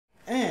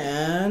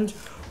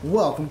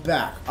Welcome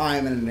back. I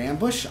am in an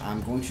ambush.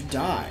 I'm going to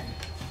die.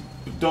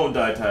 Don't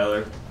die,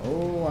 Tyler.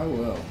 Oh, I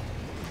will.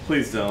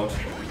 Please don't.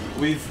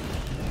 We've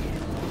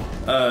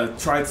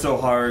tried so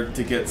hard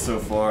to get so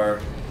far.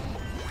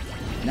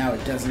 Now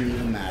it doesn't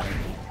even matter.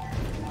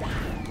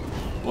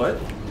 What?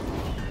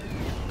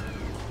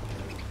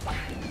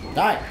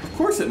 Die. Of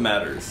course it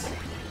matters.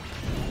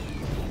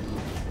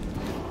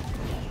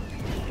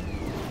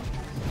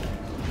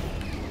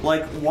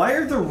 Like, why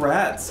are the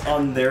rats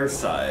on their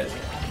side?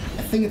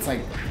 I think it's like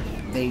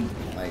I think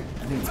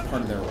it's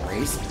part of their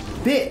race.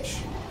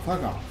 Bitch!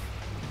 Fuck off.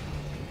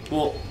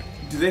 Well,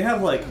 do they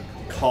have like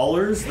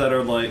collars that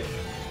are like...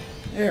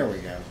 There we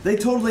go. They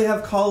totally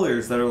have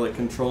collars that are like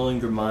controlling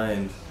their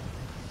mind.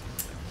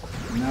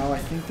 No, I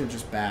think they're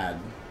just bad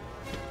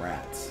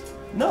rats.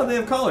 No, they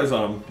have collars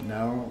on them.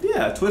 No.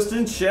 Yeah, twist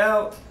and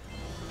shout.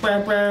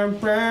 Bam, bam,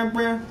 bam,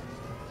 bam.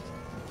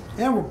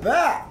 And we're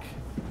back!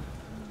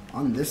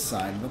 On this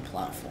side of the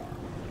platform.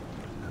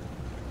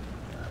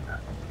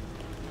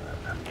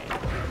 Get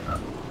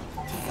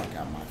the fuck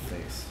out of my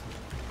face.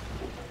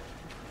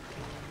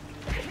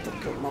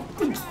 Fuck out my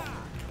face.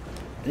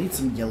 I need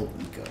some yellow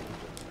eco.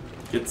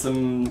 Get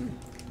some...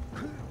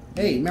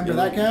 Hey, remember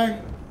that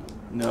guy?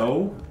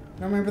 No.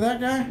 Don't remember that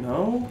guy?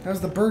 No. That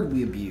was the bird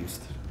we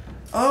abused.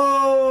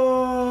 Oh!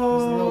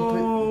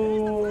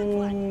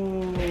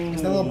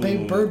 It's that little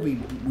baby bird we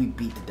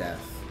beat to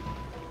death.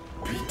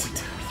 Beat to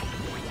death.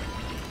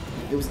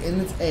 It was in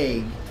its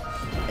egg,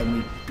 and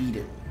we beat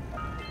it.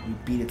 We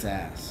beat its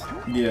ass.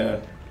 Yeah.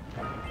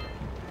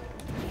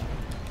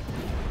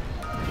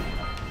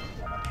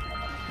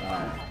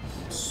 Alright.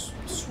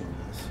 Swing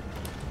this.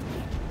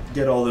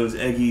 Get all those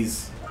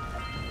eggies.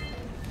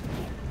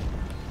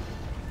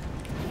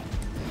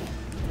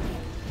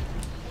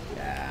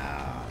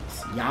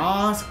 Yes.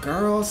 Yas,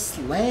 girl,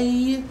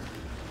 slay.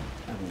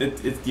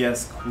 It's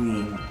yes,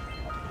 queen.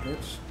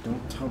 Bitch,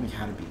 don't tell me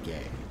how to be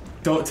gay.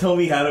 Don't tell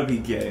me how to be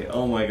gay.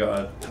 Oh my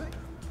god.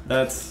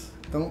 That's...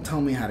 Don't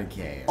tell me how to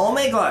gay. Oh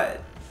my god.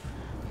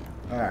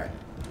 Alright.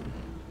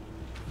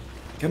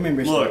 Come here,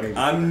 Mr. Look, Baby.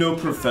 I'm no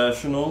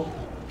professional.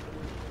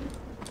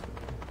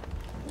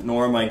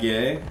 Nor am I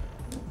gay.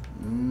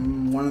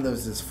 One of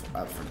those is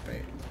up for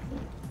debate.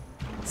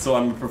 So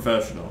I'm a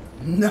professional.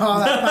 No,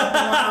 that's not the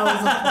one I was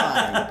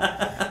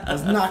implying.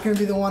 That's not going to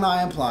be the one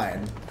I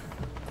implied.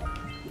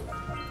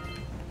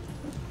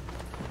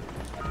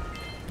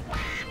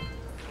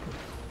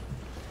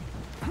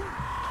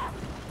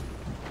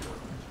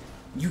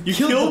 You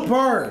killed the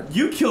bird.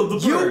 You killed the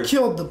bird. You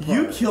killed the bird.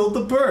 You killed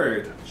the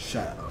bird.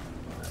 Shut up.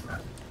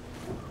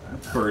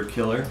 Bird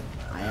killer.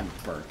 I am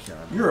a bird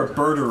killer. You're a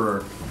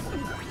birderer.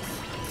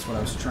 That's what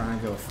I was trying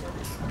to go for.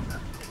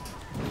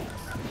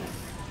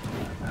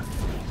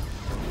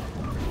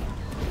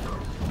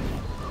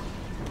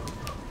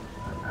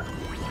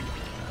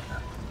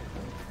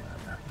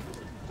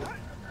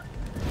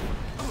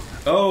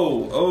 Oh.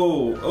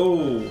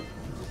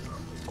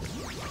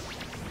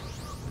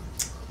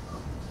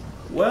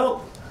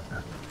 Well,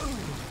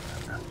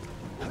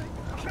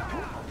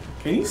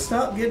 can you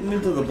stop getting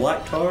into the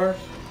black tar?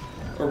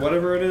 Or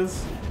whatever it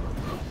is?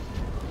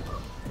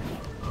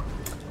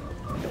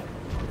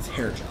 It's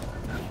hair gel.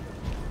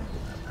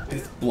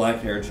 It's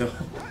black hair gel.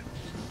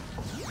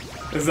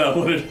 Is that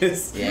what it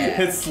is?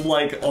 Yeah. It's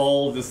like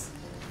all this,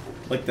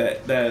 like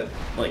that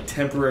like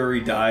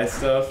temporary dye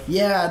stuff.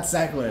 Yeah, that's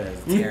exactly what it is.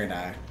 It's hair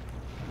dye.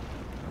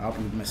 I hope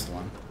you missed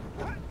one.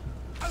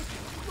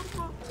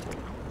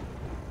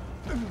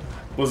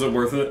 Was it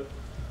worth it?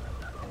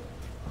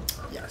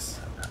 Yes.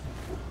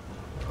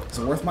 Is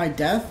it worth my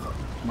death?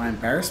 My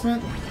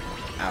embarrassment?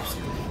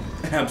 Absolutely.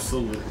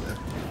 Absolutely.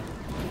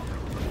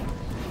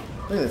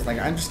 Look at this, like,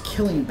 I'm just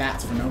killing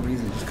bats for no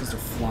reason just because they're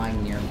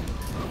flying near me.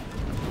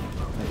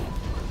 Like,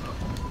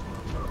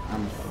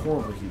 I'm a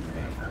horrible human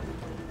being.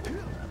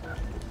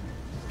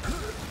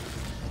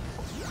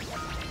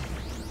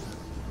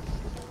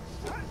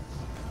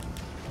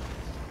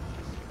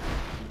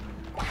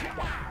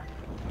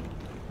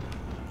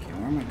 Okay,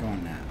 where am I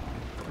going now?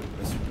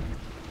 This way.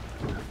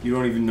 You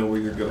don't even know where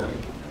you're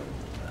going.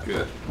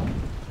 Good.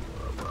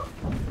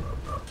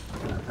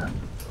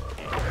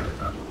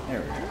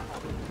 There we go.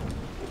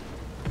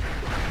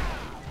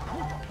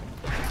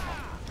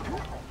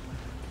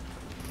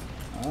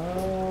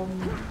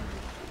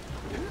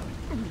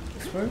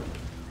 This way? Yeah,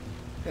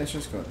 let's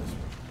just go this way.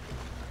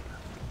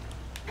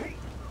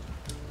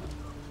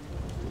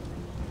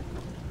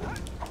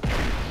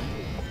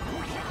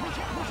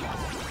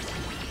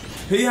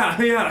 Yeah.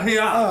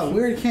 Oh, we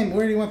already came. We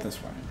already went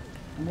this way.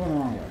 I'm going the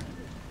wrong way.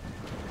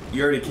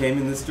 You already came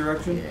in this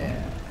direction?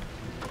 Yeah.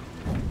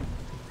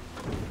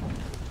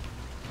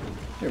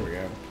 There we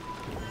go.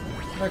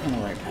 Back on the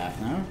right path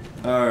now.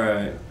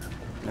 Alright.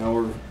 Now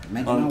we're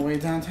Making our way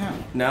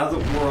downtown. Now that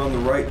we're on the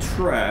right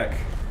track,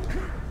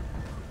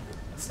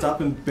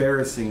 stop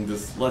embarrassing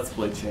this Let's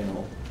Play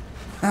channel.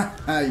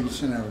 You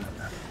shouldn't have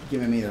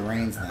given me the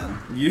reins then.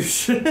 You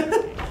should.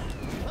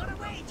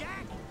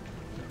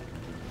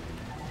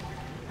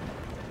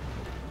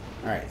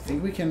 Alright,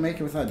 think we can make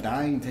it without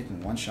dying and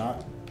taking one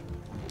shot?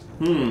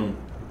 Hmm.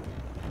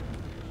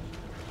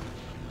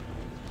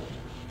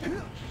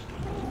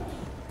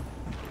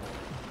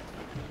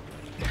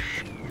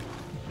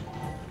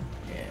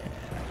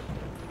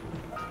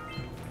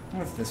 I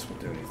wonder if this will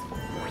do anything.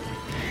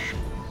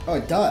 Oh,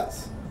 it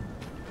does.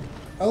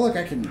 Oh, look,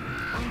 I can...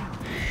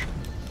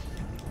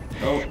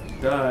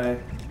 Don't die.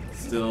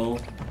 Still.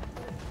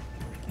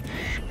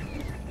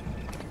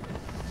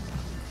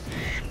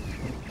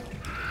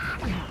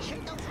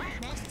 Shoot those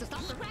rat nests to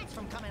stop the rats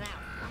from coming out.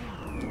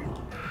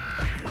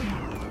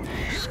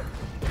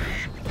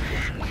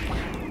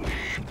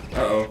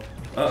 Uh-oh.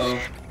 Uh-oh.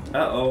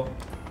 Uh-oh.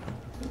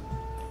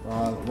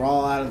 We're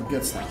all out of the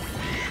good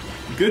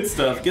stuff. Good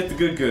stuff. Get the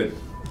good.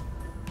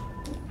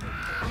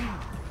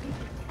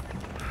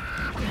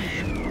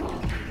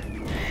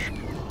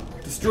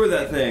 Destroy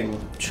that thing.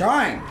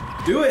 Trying.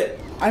 Do it.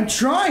 I'm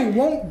trying.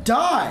 Won't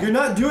die. You're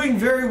not doing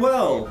very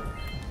well.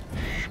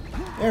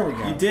 There we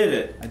go. You did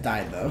it. I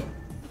died though.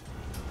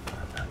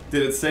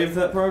 Did it save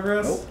that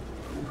progress? Nope.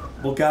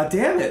 Well,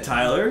 goddamn it,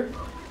 Tyler.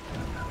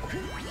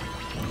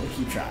 We'll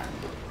keep trying.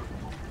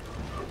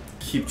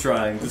 Keep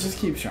trying. Let's just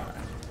keep trying.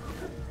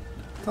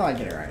 Until I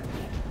get it right.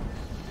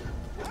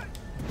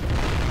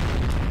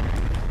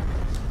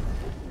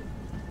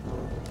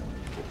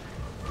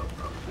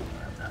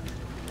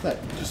 Look,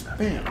 just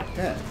bam,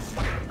 dead.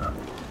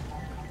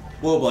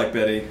 Whoa, Black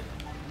Betty.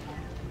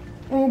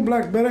 Oh,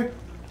 Black Betty.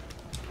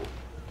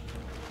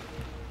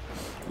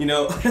 You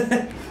know,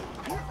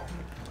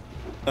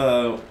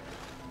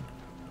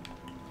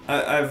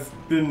 I've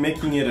been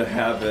making it a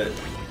habit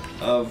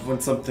of when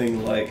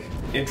something like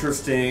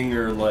interesting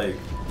or like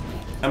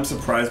I'm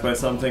surprised by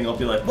something, I'll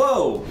be like,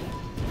 whoa,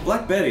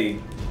 Black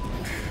Betty.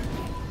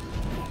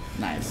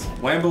 Nice.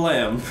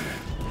 Wham-ba-lam.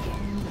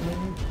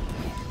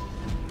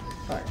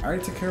 Alright, I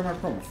already took care of my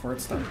problem before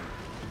it started.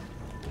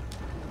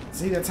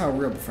 See, that's how a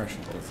real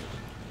professional does it.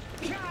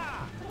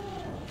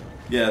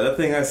 Yeah, that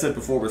thing I said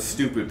before was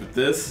stupid, but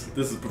this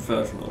is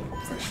professional.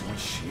 Professional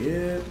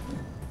shit.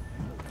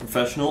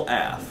 Professional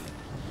AF.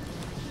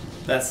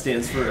 That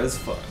stands for as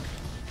fuck.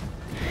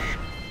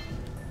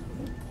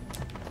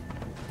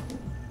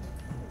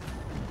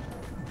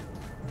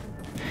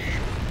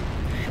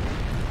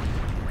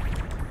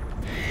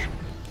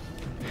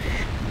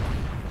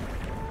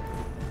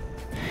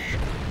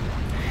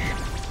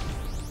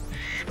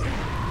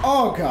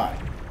 Oh god.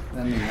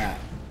 I mean that.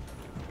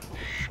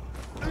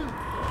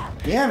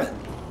 Damn it.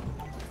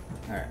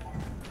 Alright.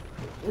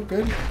 We're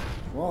good.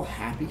 We're all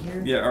happy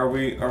here? Yeah, are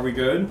we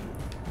good?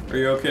 Are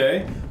you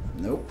okay?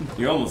 Nope.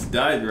 You almost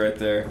died right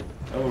there.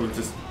 I would have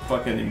just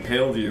fucking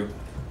impaled you.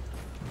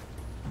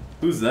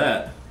 Who's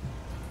that?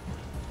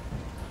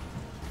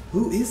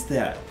 Who is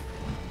that?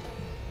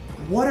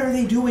 What are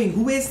they doing?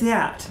 Who is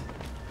that?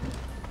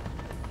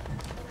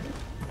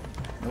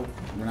 Nope.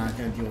 We're not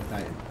gonna deal with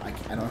that.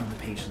 I don't have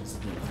the patience to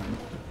deal with him.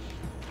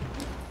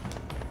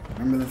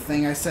 Remember the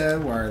thing I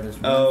said where there's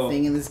one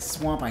thing in this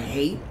swamp I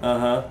hate?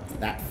 Uh-huh.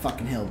 That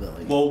fucking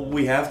hillbilly. Well,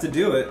 we have to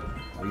do it.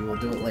 We will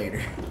do it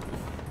later.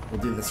 We'll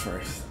do this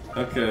first.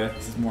 Okay.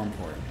 This is more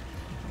important.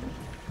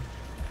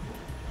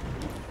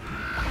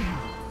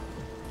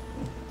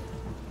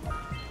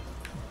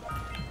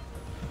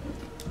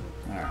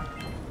 Alright.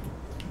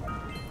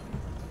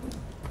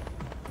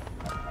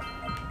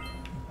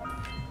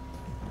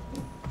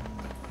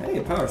 Hey,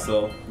 a power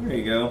cell. There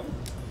you go.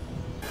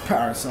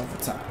 Power cell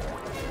for time.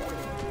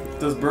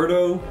 Does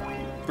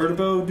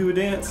Bertabo do a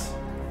dance?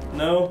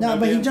 No? No,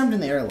 but dance? he jumped in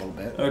the air a little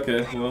bit.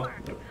 Okay, well,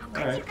 Aren't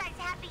alright. you guys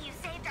happy you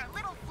saved our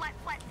little flut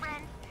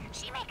friend?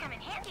 She may come in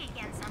handy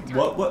again sometime.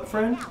 What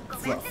friend? Now, go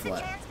Flut back to the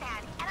flut. chance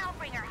pad, and I'll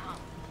bring her home.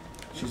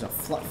 She's a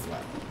flut.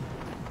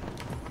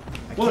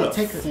 I What can't a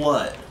take her.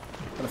 flut.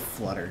 What a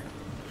flutter.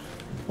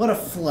 What a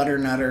flutter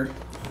nutter.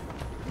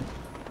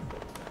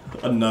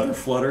 Another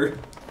flutter?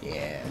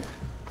 Yeah.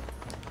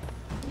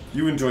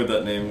 You enjoyed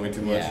that name way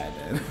too much. Yeah,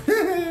 I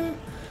did.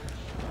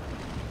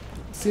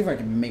 See if I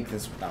can make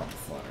this without the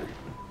flutter.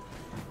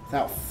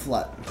 Without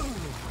flut.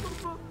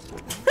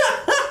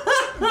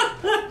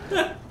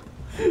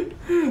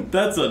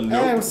 That's a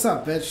nope. Hey, what's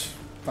up, bitch?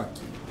 Fuck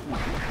you.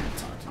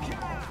 Talk to you.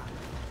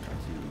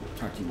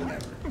 Talk to you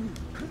never.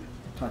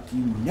 Talk to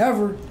you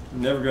never.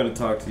 I'm never gonna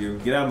talk to you.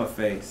 Get out of my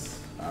face.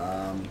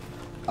 There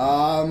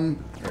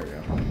we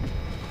go.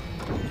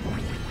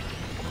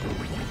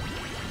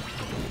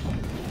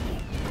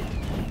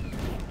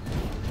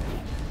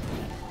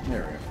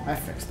 There we go. I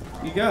fixed it.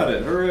 You got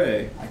it.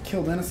 Hooray. I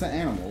killed innocent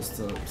animals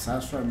to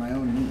satisfy my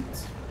own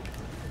needs.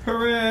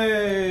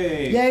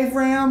 Hooray! Yay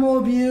for animal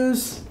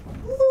abuse!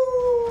 Woo!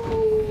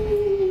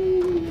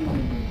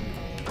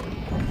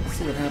 Let's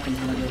see what happens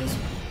when I go this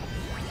way.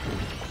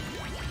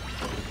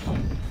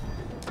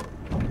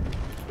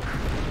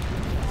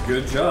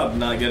 Good job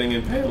not getting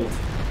impaled.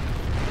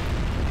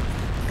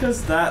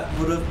 Because that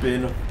would have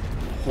been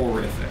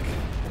horrific.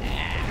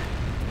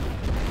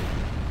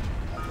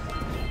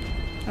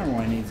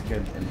 Everyone needs a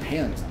good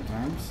impaling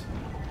sometimes.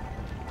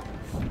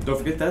 Don't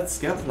forget that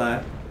scout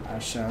fly. I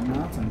shall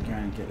not. I'm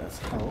going to get us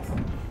health.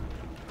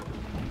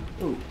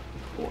 Ooh,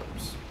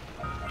 orbs.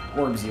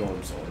 Orbsy,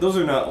 orbs, orbs. Those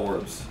are not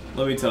orbs.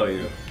 Let me tell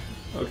you.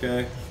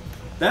 Okay?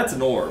 That's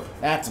an orb.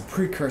 That's a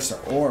precursor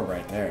orb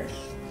right there.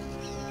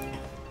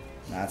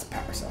 That's a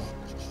power cell.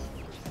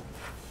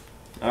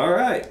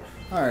 Alright.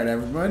 Alright,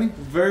 everybody.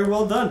 Very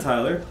well done,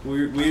 Tyler.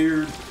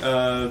 We're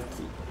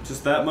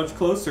just that much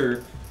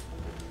closer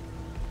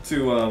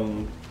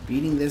to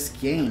beating this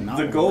game. Not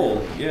the goal.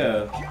 really.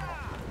 Yeah.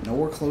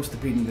 Nowhere close to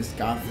beating this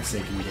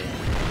godforsaken game.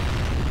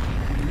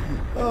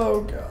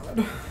 Oh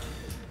god.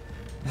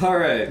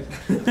 Alright.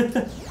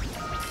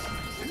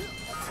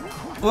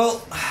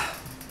 Well,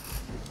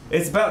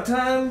 it's about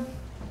time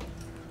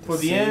for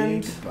the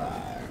end.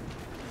 Goodbye.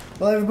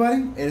 Well,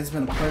 everybody, it has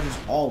been a pleasure as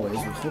always. We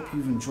hope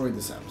you've enjoyed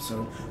this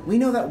episode. We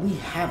know that we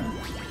haven't.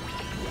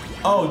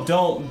 Oh,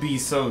 don't be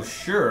so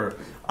sure.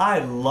 I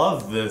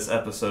love this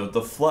episode.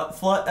 The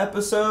Flut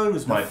episode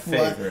was my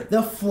favorite.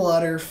 The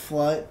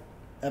Flut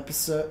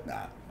episode.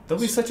 Nah.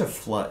 Don't be such a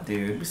Flut,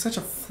 You'd dude. be such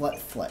a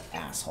Flut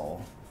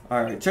asshole.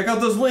 Alright, check out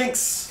those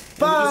links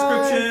Bye.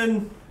 in the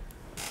description.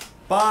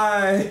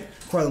 Bye.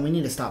 Corlin, we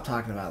need to stop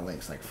talking about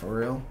links. Like, for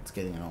real? It's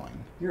getting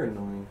annoying. You're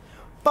annoying.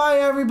 Bye,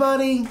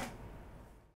 everybody!